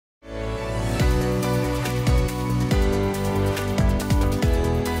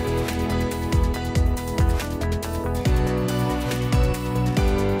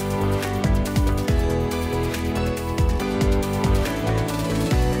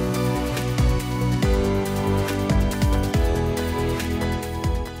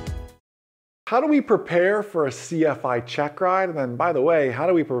How do we prepare for a CFI check ride? And then, by the way, how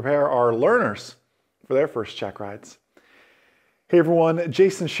do we prepare our learners for their first check rides? Hey everyone,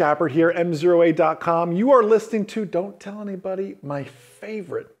 Jason Shepard here, MzeroA.com. You are listening to, don't tell anybody, my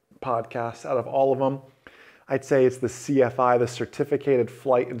favorite podcast out of all of them. I'd say it's the CFI, the Certificated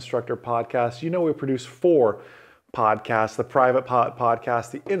Flight Instructor Podcast. You know we produce 4 podcasts, the Private Pilot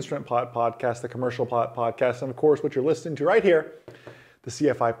Podcast, the Instrument Pilot Podcast, the Commercial Pilot Podcast, and of course what you're listening to right here, the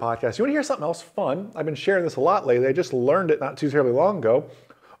CFI Podcast. You want to hear something else fun? I've been sharing this a lot lately. I just learned it not too terribly long ago.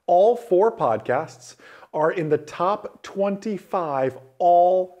 All 4 podcasts are in the top 25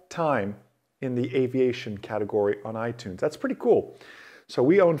 all time in the aviation category on iTunes. That's pretty cool. So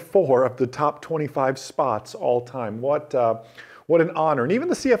we own 4 of the top 25 spots all time. What an honor. And even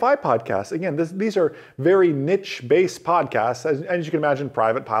the CFI podcast, again, these are very niche-based podcasts. As you can imagine,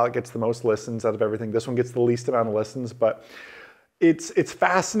 Private Pilot gets the most listens out of everything. This one gets the least amount of listens, but it's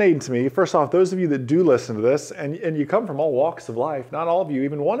fascinating to me. First off, those of you that do listen to this, and you come from all walks of life, not all of you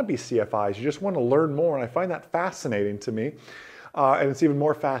even want to be CFIs. You just want to learn more, and I find that fascinating to me. And it's even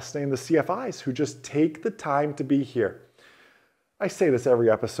more fascinating, the CFIs who just take the time to be here. I say this every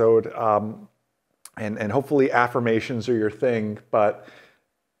episode, and hopefully affirmations are your thing, but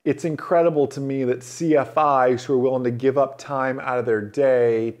it's incredible to me that CFIs who are willing to give up time out of their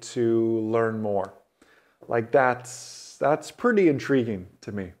day to learn more. Like that's pretty intriguing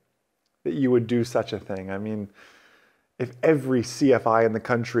to me, that you would do such a thing. I mean, if every CFI in the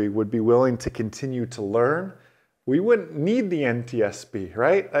country would be willing to continue to learn, we wouldn't need the NTSB,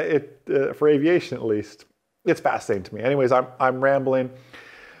 right? For aviation at least. It's fascinating to me. Anyways, I'm rambling.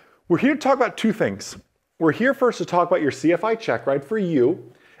 We're here to talk about 2 things. We're here first to talk about your CFI check ride for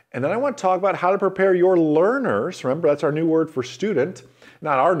you, and then I want to talk about how to prepare your learners. Remember, that's our new word for student,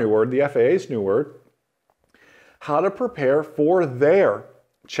 not our new word, the FAA's new word. How to prepare for their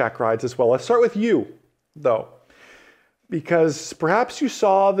check rides as well. Let's start with you, though, because perhaps you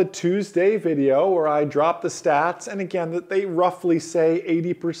saw the Tuesday video where I dropped the stats, and again, that they roughly say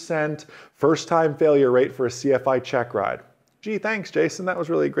 80% first-time failure rate for a CFI check ride. Gee, thanks, Jason. That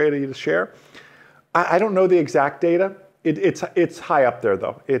was really great of you to share. I don't know the exact data. It's high up there,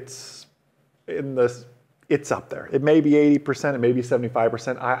 though. It's up there. It may be 80%, it may be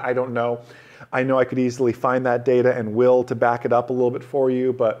 75%. I don't know. I know I could easily find that data and will to back it up a little bit for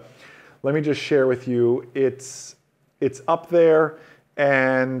you, but let me just share with you, it's up there,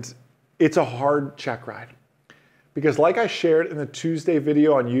 and it's a hard check ride. Because like I shared in the Tuesday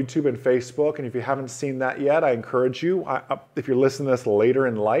video on YouTube and Facebook, and if you haven't seen that yet, I encourage you, if you're listening to this later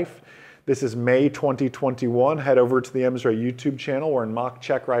in life, this is May 2021, head over to the MzeroA YouTube channel. We're in mock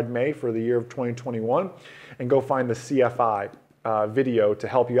check ride May for the year of 2021, and go find the CFI video to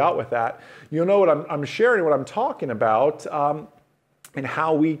help you out with that. You'll know what I'm sharing, what I'm talking about, and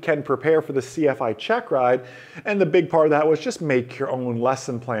how we can prepare for the CFI check ride. And the big part of that was just make your own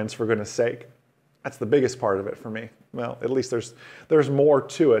lesson plans, for goodness sake. That's the biggest part of it for me. Well, at least there's more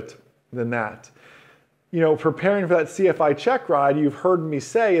to it than that. You know, preparing for that CFI check ride, you've heard me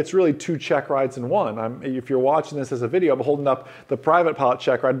say it's really 2 check rides in one. If you're watching this as a video, I'm holding up the Private Pilot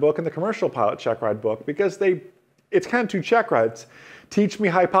Check Ride book and the Commercial Pilot Check Ride book, because it's kind of 2 check rides. Teach me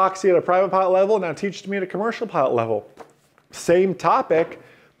hypoxia at a private pilot level, now teach me at a commercial pilot level. Same topic,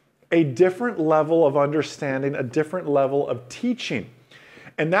 a different level of understanding, a different level of teaching.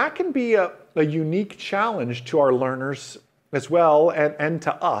 And that can be a unique challenge to our learners as well, and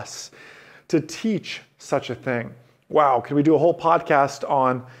to us, to teach such a thing. Wow, could we do a whole podcast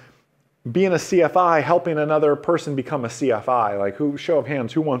on being a CFI, helping another person become a CFI? Like, show of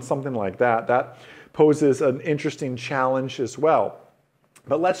hands, who wants something like that? That poses an interesting challenge as well.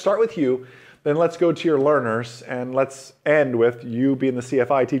 But let's start with you, then let's go to your learners, and let's end with you being the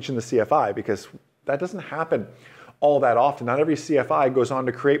CFI, teaching the CFI, because that doesn't happen all that often. Not every CFI goes on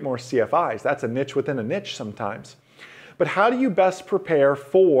to create more CFIs. That's a niche within a niche sometimes. But how do you best prepare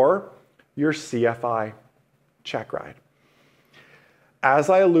for your CFI check ride? As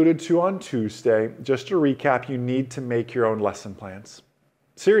I alluded to on Tuesday, just to recap, you need to make your own lesson plans.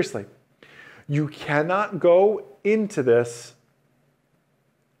 Seriously. You cannot go into this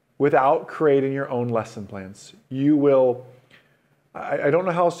without creating your own lesson plans. You will, I don't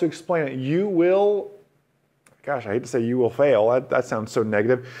know how else to explain it. You will, gosh, I hate to say you will fail. That sounds so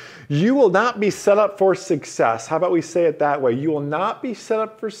negative. You will not be set up for success. How about we say it that way? You will not be set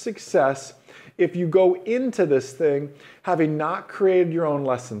up for success if you go into this thing having not created your own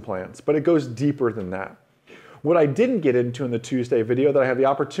lesson plans. But it goes deeper than that. What I didn't get into in the Tuesday video that I have the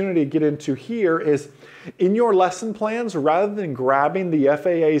opportunity to get into here is in your lesson plans, rather than grabbing the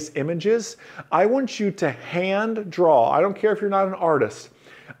FAA's images, I want you to hand draw. I don't care if you're not an artist.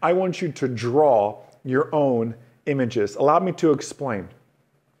 I want you to draw your own images. Allow me to explain.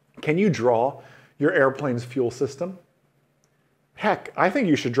 Can you draw your airplane's fuel system? Heck, I think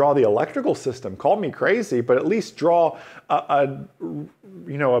you should draw the electrical system. Call me crazy, but at least draw a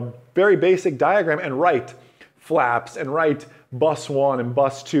very basic diagram and write flaps and write bus 1 and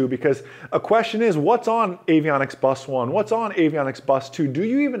bus 2, because a question is, what's on avionics bus 1? What's on avionics bus 2? Do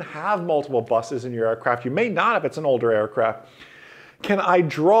you even have multiple buses in your aircraft? You may not if it's an older aircraft. Can I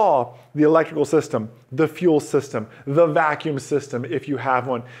draw the electrical system, the fuel system, the vacuum system if you have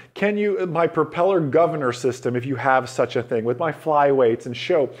one? Can you, my propeller governor system if you have such a thing, with my flyweights, and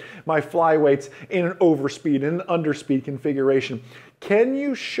show my flyweights in an overspeed and an underspeed configuration? Can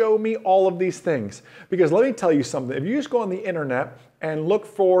you show me all of these things? Because let me tell you something, if you just go on the internet and look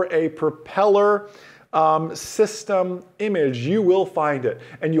for a propeller system image, you will find it.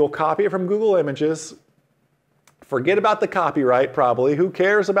 And you'll copy it from Google Images. Forget about the copyright, probably. Who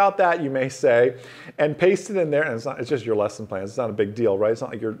cares about that, you may say, and paste it in there. And it's just your lesson plans. It's not a big deal, right? It's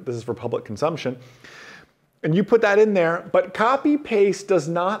not like this is for public consumption. And you put that in there, but copy paste does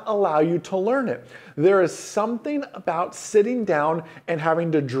not allow you to learn it. There is something about sitting down and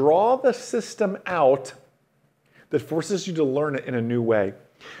having to draw the system out that forces you to learn it in a new way.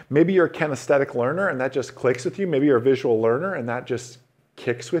 Maybe you're a kinesthetic learner and that just clicks with you. Maybe you're a visual learner and that just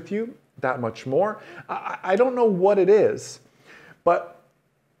kicks with you that much more. I don't know what it is, but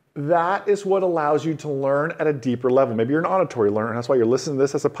that is what allows you to learn at a deeper level. Maybe you're an auditory learner, and that's why you're listening to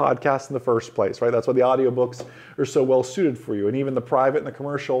this as a podcast in the first place, right? That's why the audiobooks are so well suited for you. And even the private and the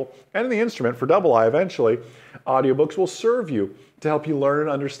commercial and the instrument for double I eventually, audiobooks will serve you to help you learn and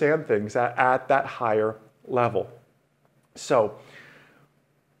understand things at that higher level. So,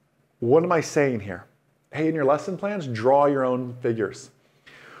 what am I saying here? Hey, in your lesson plans, draw your own figures.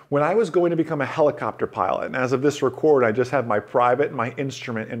 When I was going to become a helicopter pilot, and as of this record, I just have my private and my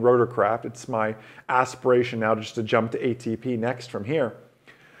instrument in rotorcraft. It's my aspiration now just to jump to ATP next from here.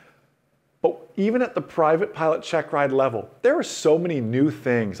 But even at the private pilot check ride level, there are so many new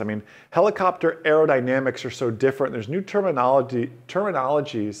things. I mean, helicopter aerodynamics are so different. There's new terminologies,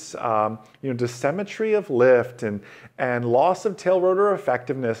 dissymmetry of lift and loss of tail rotor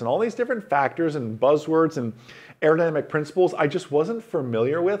effectiveness and all these different factors and buzzwords and aerodynamic principles I just wasn't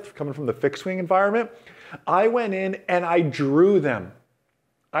familiar with coming from the fixed wing environment. I went in and I drew them.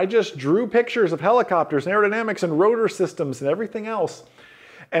 I just drew pictures of helicopters and aerodynamics and rotor systems and everything else.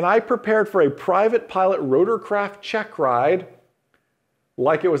 And I prepared for a private pilot rotorcraft check ride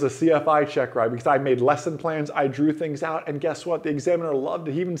like it was a CFI check ride, because I made lesson plans, I drew things out, and guess what? The examiner loved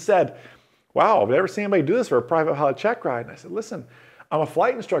it. He even said, wow, I've never seen anybody do this for a private pilot check ride. And I said, listen, I'm a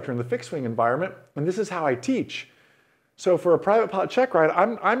flight instructor in the fixed wing environment, and this is how I teach. So for a private pilot check ride,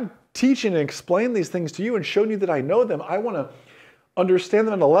 I'm teaching and explaining these things to you and showing you that I know them. I want to understand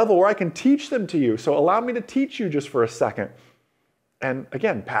them at a level where I can teach them to you. So allow me to teach you just for a second. And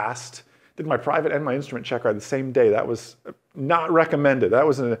again, passed, did my private and my instrument check ride the same day. That was not recommended. That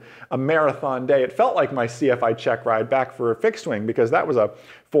was a marathon day. It felt like my CFI check ride back for a fixed wing, because that was a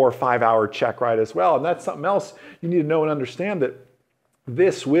 4 or 5 hour check ride as well. And that's something else you need to know and understand, that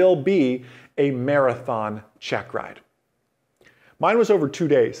this will be a marathon check ride. Mine was over 2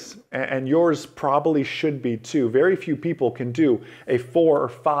 days, and yours probably should be too. Very few people can do a 4 or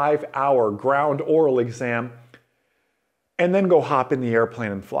 5 hour ground oral exam and then go hop in the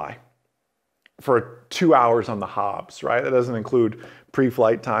airplane and fly for 2 hours on the Hobbs, right? That doesn't include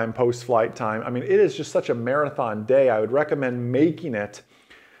pre-flight time, post-flight time. I mean, it is just such a marathon day. I would recommend making it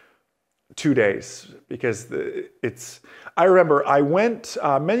 2 days, because I remember I went,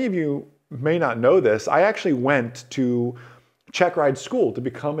 many of you may not know this, I actually went to check ride school to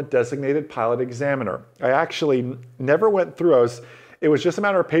become a designated pilot examiner. I actually never went through, it was just a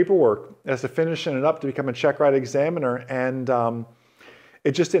matter of paperwork as to finishing it up to become a check ride examiner, and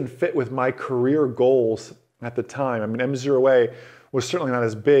it just didn't fit with my career goals at the time. I mean, MzeroA was certainly not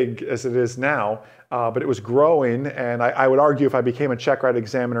as big as it is now, but it was growing, and I would argue if I became a check ride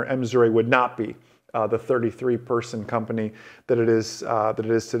examiner, MzeroA would not be the 33-person company that it is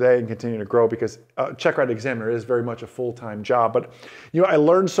today, and continue to grow, because check ride examiner is very much a full-time job. But I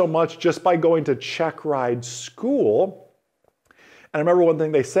learned so much just by going to check ride school. And I remember one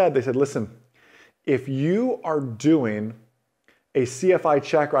thing they said, listen, if you are doing a CFI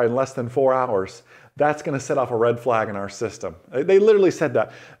check ride in less than 4 hours, that's going to set off a red flag in our system. They literally said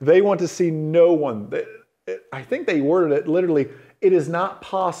that. They want to see no one. I think they worded it literally, it is not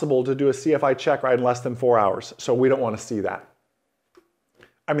possible to do a CFI check ride in less than 4 hours, so we don't want to see that.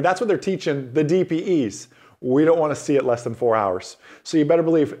 I mean, that's what they're teaching the DPEs. We don't want to see it less than 4 hours. So you better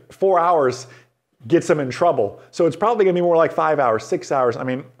believe 4 hours, gets them in trouble. So it's probably gonna be more like 5 hours, 6 hours. I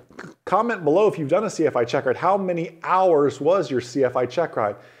mean, comment below if you've done a CFI check ride. How many hours was your CFI check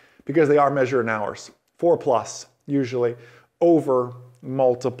ride? Because they are measured in hours, 4+ usually, over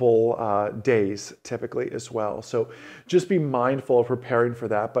multiple days typically as well. So just be mindful of preparing for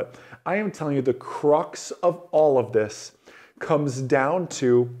that. But I am telling you, the crux of all of this comes down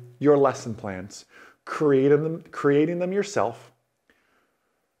to your lesson plans, creating them yourself,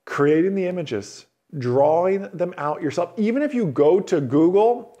 creating the images, drawing them out yourself. Even if you go to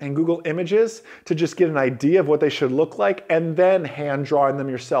Google and Google Images to just get an idea of what they should look like, and then hand drawing them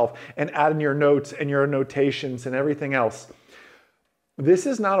yourself and adding your notes and your notations and everything else. This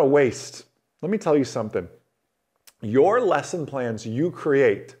is not a waste. Let me tell you something. Your lesson plans you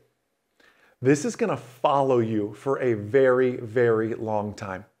create, this is gonna follow you for a very, very long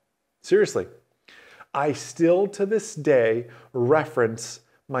time. Seriously. I still to this day reference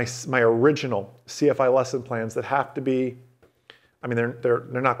my original CFI lesson plans that have to be, I mean, they're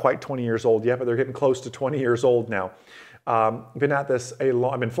not quite 20 years old yet, but they're getting close to 20 years old now. Been at this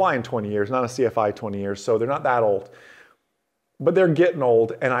I've been flying 20 years, not a CFI 20 years, so they're not that old. But they're getting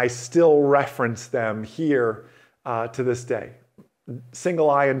old, and I still reference them here to this day. Single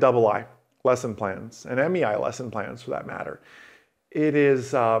I and double I lesson plans, and MEI lesson plans for that matter. It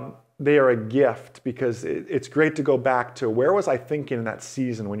is, they are a gift because it's great to go back to where was I thinking in that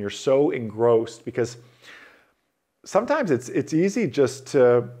season when you're so engrossed, because sometimes it's easy just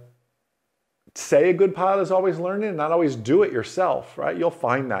to say a good pilot is always learning and not always do it yourself, right? You'll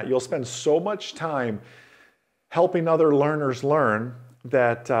find that. You'll spend so much time helping other learners learn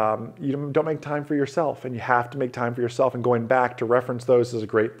that you don't make time for yourself, and you have to make time for yourself, and going back to reference those is a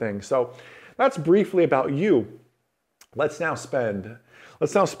great thing. So that's briefly about you. Let's now spend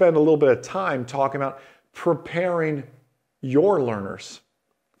a little bit of time talking about preparing your learners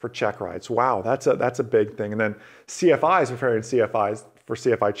for check rides. Wow, that's a big thing. And then CFIs, preparing CFIs for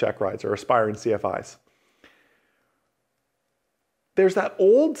CFI check rides, or aspiring CFIs. There's that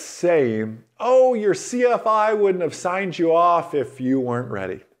old saying, oh, your CFI wouldn't have signed you off if you weren't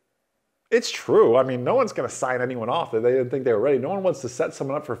ready. It's true. I mean, no one's going to sign anyone off if they didn't think they were ready. No one wants to set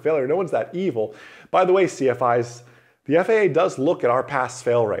someone up for failure. No one's that evil. By the way, CFIs, the FAA does look at our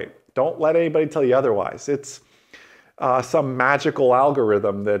pass-fail rate. Don't let anybody tell you otherwise. It's some magical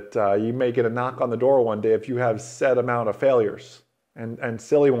algorithm that you may get a knock on the door one day if you have set amount of failures, and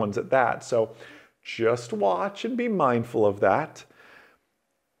silly ones at that. So just watch and be mindful of that.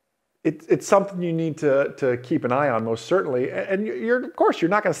 It's something you need to keep an eye on, most certainly. And of course, you're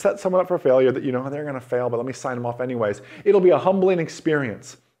not going to set someone up for failure that you know they're going to fail, but let me sign them off anyways. It'll be a humbling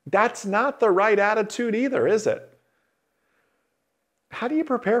experience. That's not the right attitude either, is it? How do you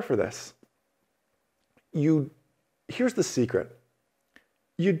prepare for this? Here's the secret.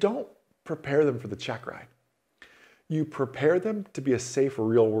 You don't prepare them for the check ride. You prepare them to be a safe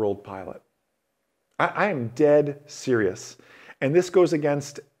real-world pilot. I am dead serious. And this goes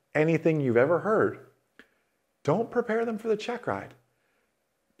against anything you've ever heard. Don't prepare them for the check ride.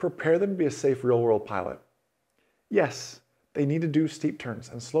 Prepare them to be a safe real-world pilot. Yes, they need to do steep turns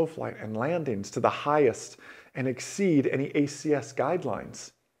and slow flight and landings to the highest and exceed any ACS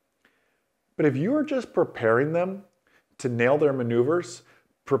guidelines. But if you are just preparing them to nail their maneuvers,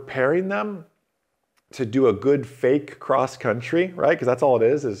 preparing them to do a good fake cross country, right? Because that's all it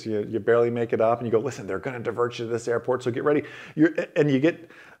is you barely make it up and you go, listen, they're going to divert you to this airport, so get ready. And you get,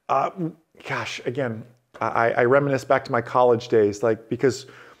 gosh, again, I reminisce back to my college days, like, because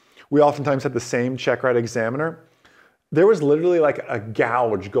we oftentimes had the same check ride examiner. There was literally like a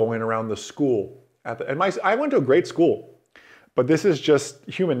gouge going around the school. I went to a great school, but this is just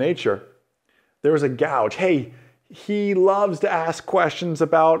human nature. There was a gouge. Hey, he loves to ask questions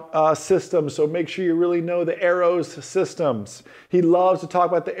about systems, so make sure you really know the aero's systems. He loves to talk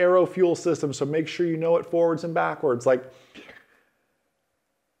about the aero fuel system, so make sure you know it forwards and backwards. Like,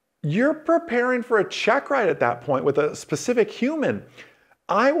 you're preparing for a check ride at that point with a specific human.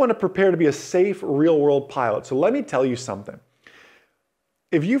 I want to prepare to be a safe, real-world pilot. So let me tell you something.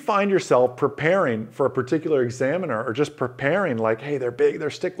 If you find yourself preparing for a particular examiner, or just preparing like, hey, they're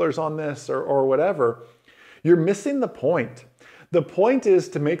sticklers on this or whatever, you're missing the point. The point is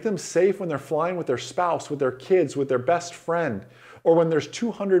to make them safe when they're flying with their spouse, with their kids, with their best friend, or when there's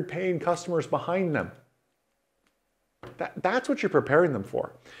 200 paying customers behind them. That's what you're preparing them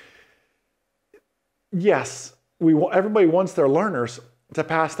for. Yes, everybody wants their learners to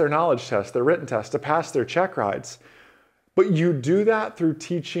pass their knowledge test, their written test, to pass their check rides. But you do that through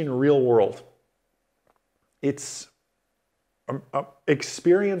teaching real world. It's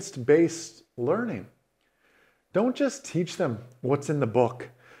experience-based learning. Don't just teach them what's in the book.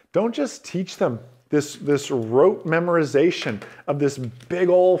 Don't just teach them this rote memorization of this big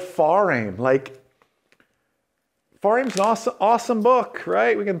old FAR-AIM. Like, FAR-AIM's an awesome book,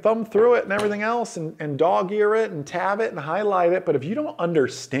 right? We can thumb through it and everything else and dog ear it and tab it and highlight it. But if you don't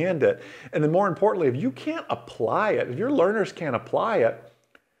understand it, and then more importantly, if you can't apply it, if your learners can't apply it,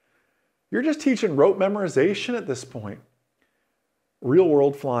 you're just teaching rote memorization at this point. Real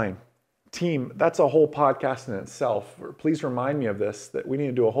world flying. Team, that's a whole podcast in itself. Please remind me of this, that we need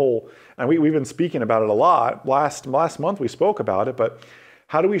to do a whole, and we've been speaking about it a lot. Last month we spoke about it, but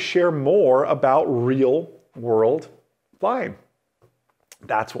how do we share more about real world flying?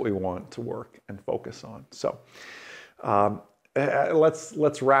 That's what we want to work and focus on. So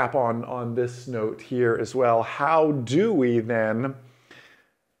let's wrap on this note here as well. How do we then,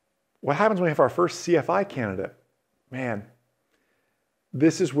 what happens when we have our first CFI candidate? Man,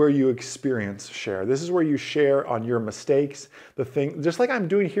 this is where you experience share. This is where you share on your mistakes, the thing, just like I'm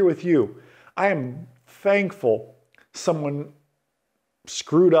doing here with you. I am thankful someone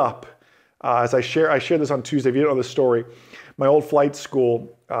screwed up. As I shared this on Tuesday. If you don't know the story, my old flight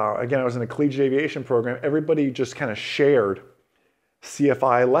school, again, I was in a collegiate aviation program. Everybody just kind of shared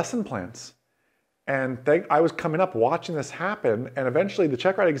CFI lesson plans. And I was coming up watching this happen. And eventually the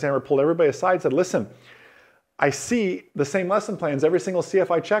Checkride examiner pulled everybody aside and said, listen, I see the same lesson plans every single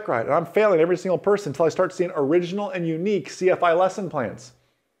CFI Checkride, and I'm failing every single person until I start seeing original and unique CFI lesson plans.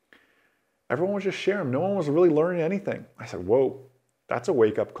 Everyone was just sharing them. No one was really learning anything. I said, whoa, that's a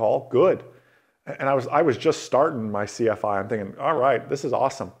wake-up call. Good. And I was just starting my CFI. I'm thinking, all right, this is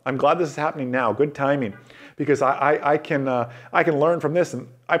awesome. I'm glad this is happening now. Good timing, because I can learn from this, and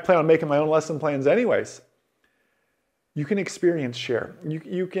I plan on making my own lesson plans anyways. You can experience share.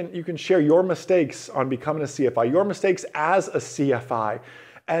 You can share your mistakes on becoming a CFI, your mistakes as a CFI.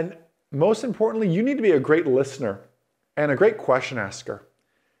 And most importantly, you need to be a great listener and a great question asker.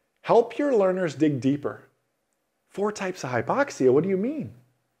 Help your learners dig deeper. 4 types of hypoxia, what do you mean?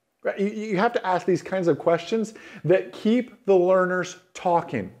 You have to ask these kinds of questions that keep the learners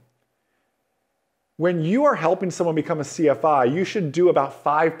talking. When you are helping someone become a CFI, you should do about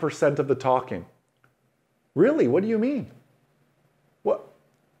 5% of the talking. Really? What do you mean?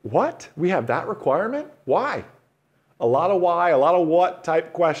 What? We have that requirement? Why? A lot of why, a lot of what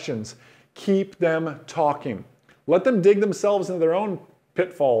type questions. Keep them talking. Let them dig themselves into their own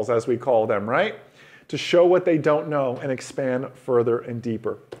pitfalls, as we call them, right? To show what they don't know and expand further and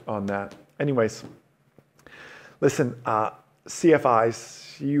deeper on that. Anyways, listen,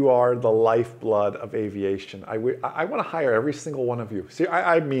 CFIs, you are the lifeblood of aviation. I want to hire every single one of you. See,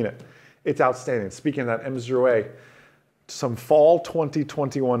 I mean it. It's outstanding. Speaking of that, MzeroA, some fall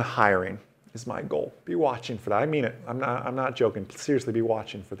 2021 hiring is my goal. Be watching for that. I mean it. I'm not joking. Seriously, be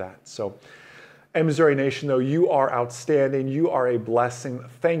watching for that. So, MzeroA Nation, though, you are outstanding. You are a blessing.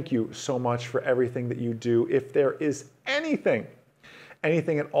 Thank you so much for everything that you do. If there is anything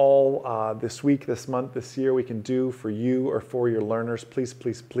at all this week, this month, this year we can do for you or for your learners, please,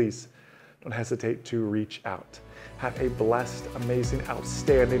 please, please don't hesitate to reach out. Have a blessed, amazing,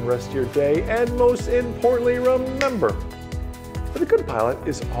 outstanding rest of your day. And most importantly, remember that a good pilot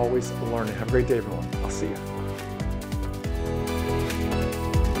is always learning. Have a great day, everyone. I'll see you.